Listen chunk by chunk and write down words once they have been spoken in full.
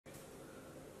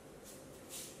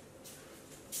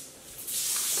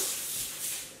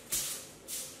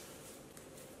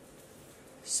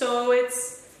So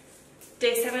it's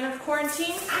day 7 of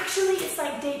quarantine. Actually, it's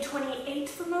like day 28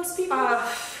 for most people.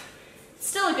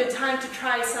 Still a good time to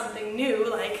try something new,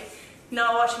 like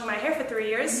not washing my hair for 3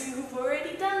 years. You've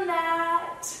already done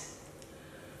that.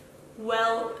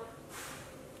 Well,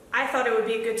 I thought it would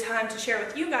be a good time to share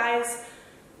with you guys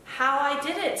how I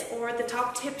did it, or the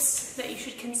top tips that you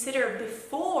should consider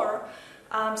before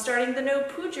starting the no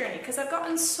poo journey, because I've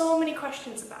gotten so many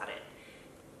questions about it.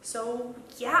 So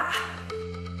yeah.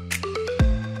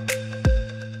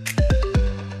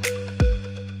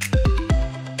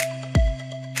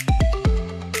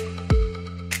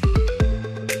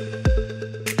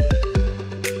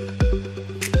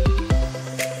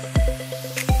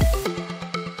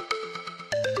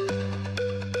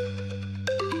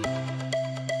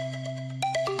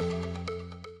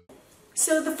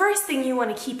 So the first thing you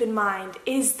want to keep in mind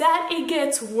is that it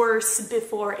gets worse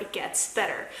before it gets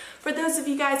better. For those of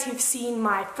you guys who've seen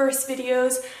my first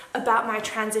videos about my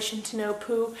transition to no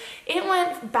poo, it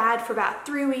went bad for about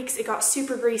 3 weeks. It got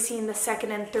super greasy in the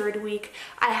second and third week.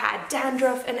 I had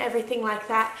dandruff and everything like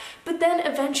that. But then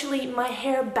eventually my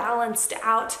hair balanced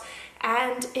out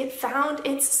and it found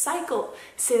its cycle.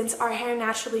 Since our hair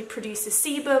naturally produces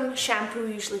sebum, shampoo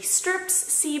usually strips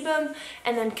sebum,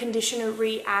 and then conditioner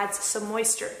re-adds some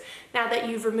moisture. Now that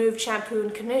you've removed shampoo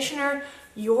and conditioner,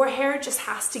 your hair just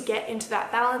has to get into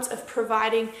that balance of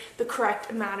providing the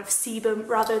correct amount of sebum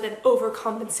rather than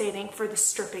overcompensating for the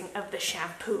stripping of the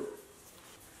shampoo.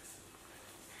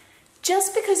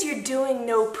 Just because you're doing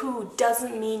no poo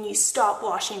doesn't mean you stop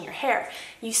washing your hair.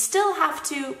 You still have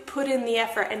to put in the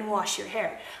effort and wash your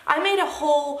hair. I made a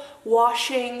whole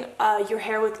washing your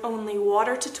hair with only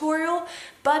water tutorial,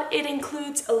 but it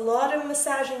includes a lot of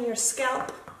massaging your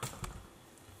scalp.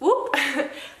 Whoop!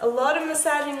 A lot of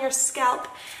massaging your scalp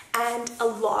and a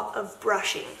lot of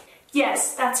brushing.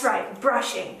 Yes, that's right,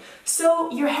 brushing.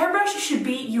 So your hairbrush should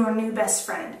be your new best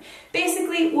friend.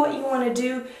 Basically, what you want to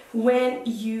do when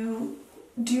you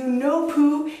do no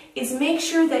poo is make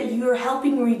sure that you are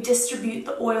helping redistribute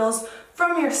the oils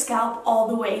from your scalp all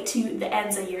the way to the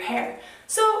ends of your hair.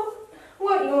 So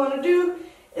what you want to do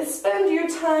is spend your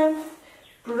time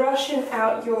brushing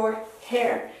out your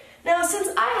hair. Now, since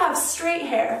I have straight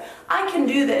hair, I can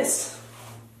do this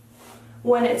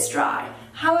when it's dry.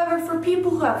 However, for people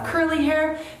who have curly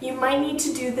hair, you might need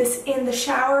to do this in the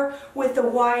shower with a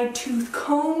wide tooth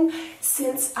comb,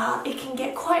 since it can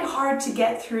get quite hard to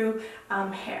get through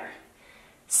hair.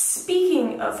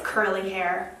 Speaking of curly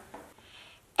hair,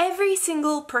 every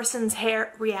single person's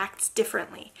hair reacts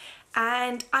differently.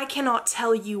 And I cannot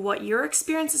tell you what your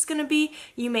experience is going to be.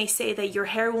 You may say that your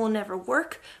hair will never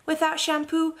work without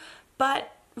shampoo,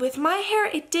 but with my hair,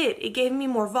 it did. It gave me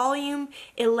more volume,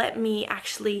 it let me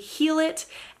actually heal it,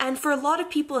 and for a lot of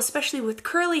people, especially with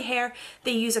curly hair,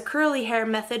 they use a curly hair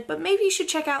method, but maybe you should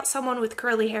check out someone with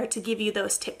curly hair to give you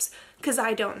those tips, because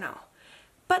I don't know.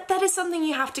 But that is something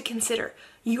you have to consider.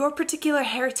 Your particular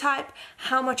hair type,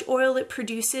 how much oil it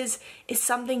produces, is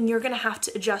something you're going to have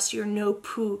to adjust your no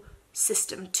poo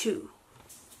system to.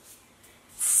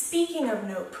 Speaking of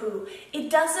no poo,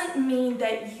 it doesn't mean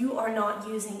that you are not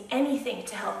using anything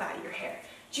to help out your hair.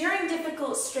 During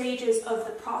difficult stages of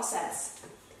the process,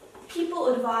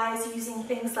 people advise using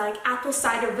things like apple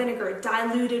cider vinegar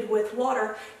diluted with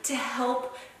water to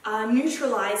help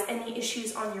neutralize any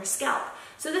issues on your scalp.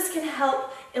 So this can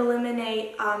help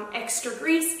eliminate extra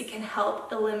grease, it can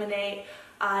help eliminate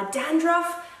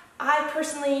dandruff. I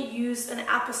personally use an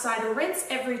apple cider rinse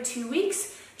every 2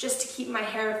 weeks just to keep my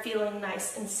hair feeling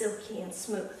nice and silky and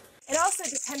smooth. It also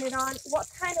depended on what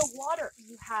kind of water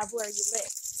you have where you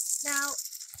live. Now,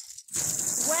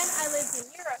 when I lived in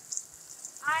Europe,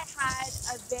 I had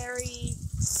a very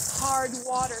hard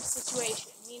water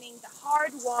situation, meaning the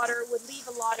hard water would leave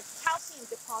a lot of calcium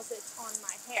deposits on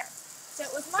my hair. So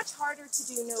it was much harder to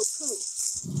do no poo.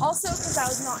 Also, because I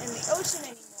was not in the ocean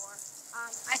anymore,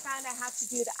 I found I had to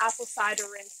do the apple cider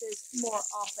rinses more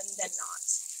often than not.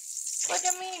 Look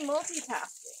at me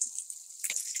multitasking.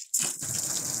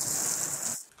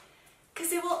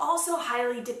 Because it will also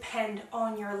highly depend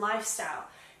on your lifestyle.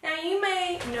 Now you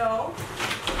may know,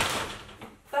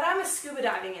 but I'm a scuba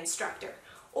diving instructor,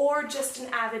 or just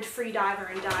an avid free diver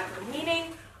and diver,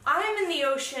 meaning I'm in the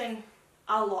ocean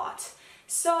a lot.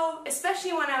 So,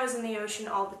 especially when I was in the ocean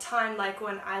all the time, like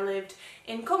when I lived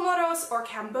in Comoros or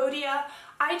Cambodia,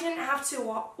 I didn't have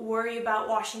to worry about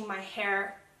washing my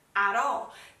hair at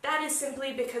all. That is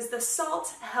simply because the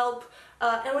salt help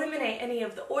eliminate any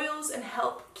of the oils and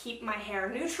help keep my hair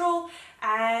neutral,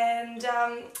 and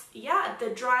yeah, the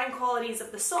drying qualities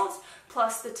of the salt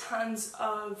plus the tons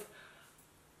of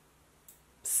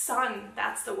sun,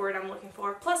 that's the word I'm looking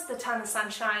for, plus the ton of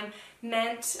sunshine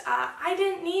meant I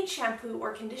didn't need shampoo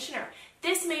or conditioner.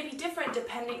 This may be different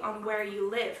depending on where you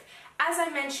live. As I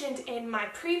mentioned in my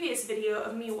previous video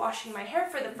of me washing my hair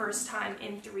for the first time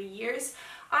in 3 years,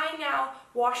 I now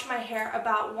wash my hair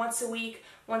about once a week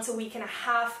and a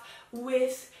half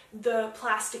with the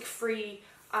plastic-free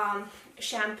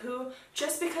shampoo,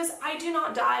 just because I do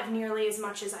not dive nearly as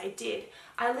much as I did.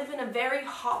 I live in a very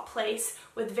hot place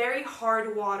with very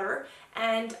hard water,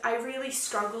 and I really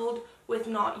struggled with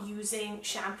not using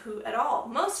shampoo at all.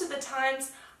 Most of the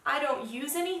times I don't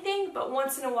use anything, but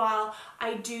once in a while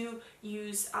I do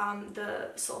use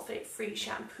the sulfate-free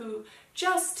shampoo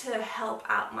just to help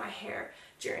out my hair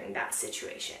during that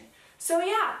situation. So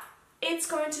yeah, it's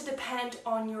going to depend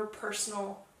on your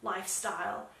personal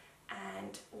lifestyle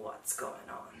and what's going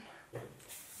on.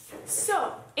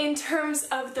 So, in terms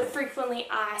of the frequently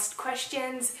asked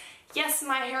questions, yes,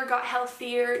 my hair got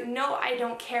healthier. No, I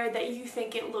don't care that you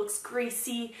think it looks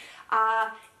greasy.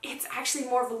 It's actually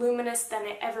more voluminous than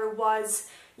it ever was.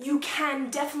 You can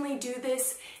definitely do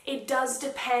this. It does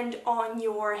depend on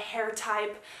your hair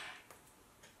type.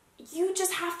 You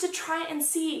just have to try and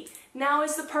see. Now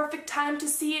is the perfect time to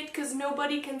see it because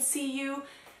nobody can see you.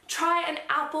 Try an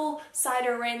apple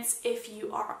cider rinse if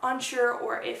you are unsure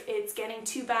or if it's getting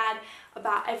too bad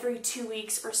about every 2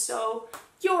 weeks or so.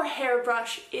 Your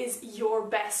hairbrush is your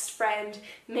best friend.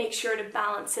 Make sure to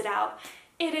balance it out.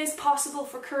 It is possible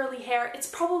for curly hair. It's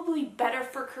probably better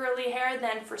for curly hair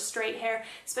than for straight hair,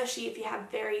 especially if you have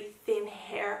very thin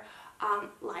hair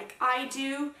like I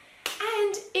do.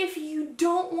 And if you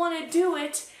don't want to do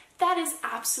it, that is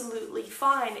absolutely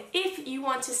fine. If you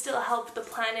want to still help the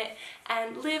planet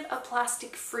and live a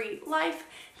plastic-free life,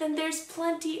 then there's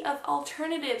plenty of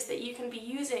alternatives that you can be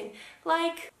using,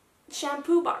 like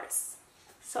shampoo bars.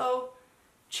 So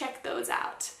check those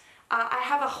out. I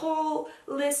have a whole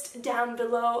list down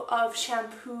below of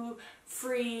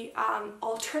shampoo-free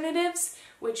alternatives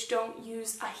which don't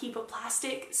use a heap of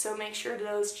plastic, so make sure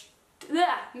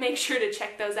to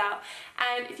check those out.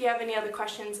 And if you have any other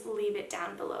questions, leave it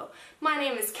down below. My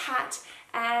name is Kat,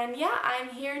 and yeah, I'm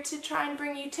here to try and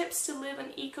bring you tips to live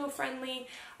an eco-friendly,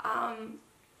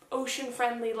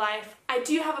 ocean-friendly life. I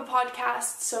do have a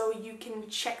podcast, so you can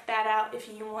check that out if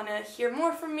you want to hear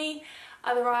more from me.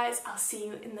 Otherwise, I'll see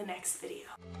you in the next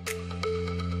video.